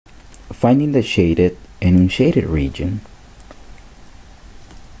Finding the shaded and unshaded region,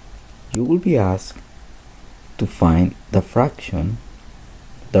 you will be asked to find the fraction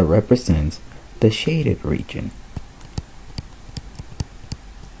that represents the shaded region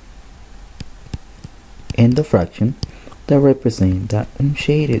and the fraction that represents the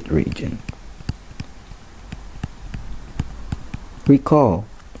unshaded region. Recall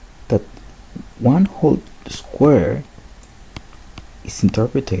that one whole square is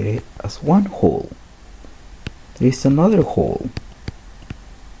interpreted as one whole. There is another whole.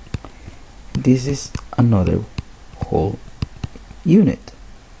 This is another whole unit.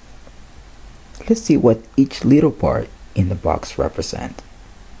 Let's see what each little part in the box represents.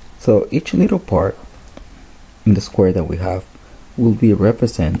 So each little part in the square that we have will be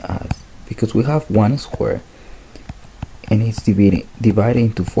represented as, because we have one square and it's divided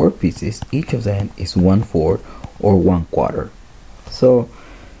into 4 pieces, each of them is 1/4 or 1/4. So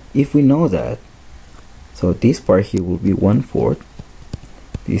if we know that, so this part here will be 1/4,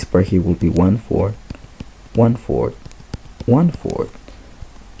 this part here will be 1/4, 1/4, 1/4.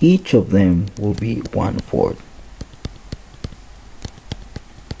 Each of them will be 1/4.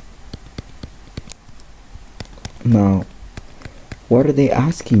 Now, what are they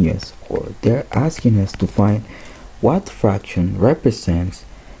asking us for? They're asking us to find what fraction represents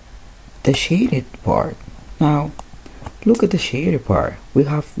the shaded part. Now, look at the shaded part. We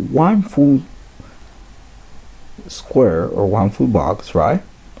have one full square or one full box, right?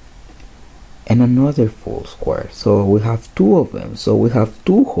 And another full square. So we have 2 of them. So we have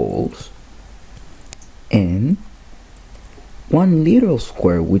 2 holes and one little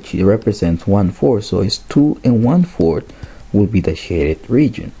square which represents 1/4. So it's 2 and 1/4 will be the shaded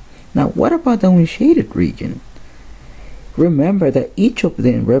region. Now what about the unshaded region? Remember that each of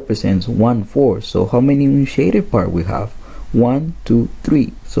them represents 1/4. So how many unshaded part we have? 1, 2,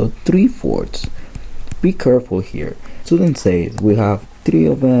 3. So 3/4. Be careful here. Student says we have 3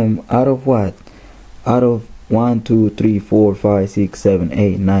 of them out of what? Out of 1, 2, 3, 4, 5, 6, 7,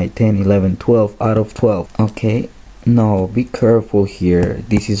 8, 9, 10, 11, 12 out of 12. Okay? No, be careful here.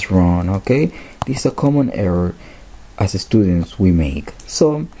 This is wrong, okay? This is a common error as students we make.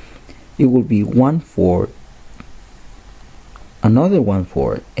 So it will be 1/4, another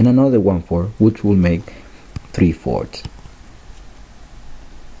 1/4, and another 1/4, which will make 3/4.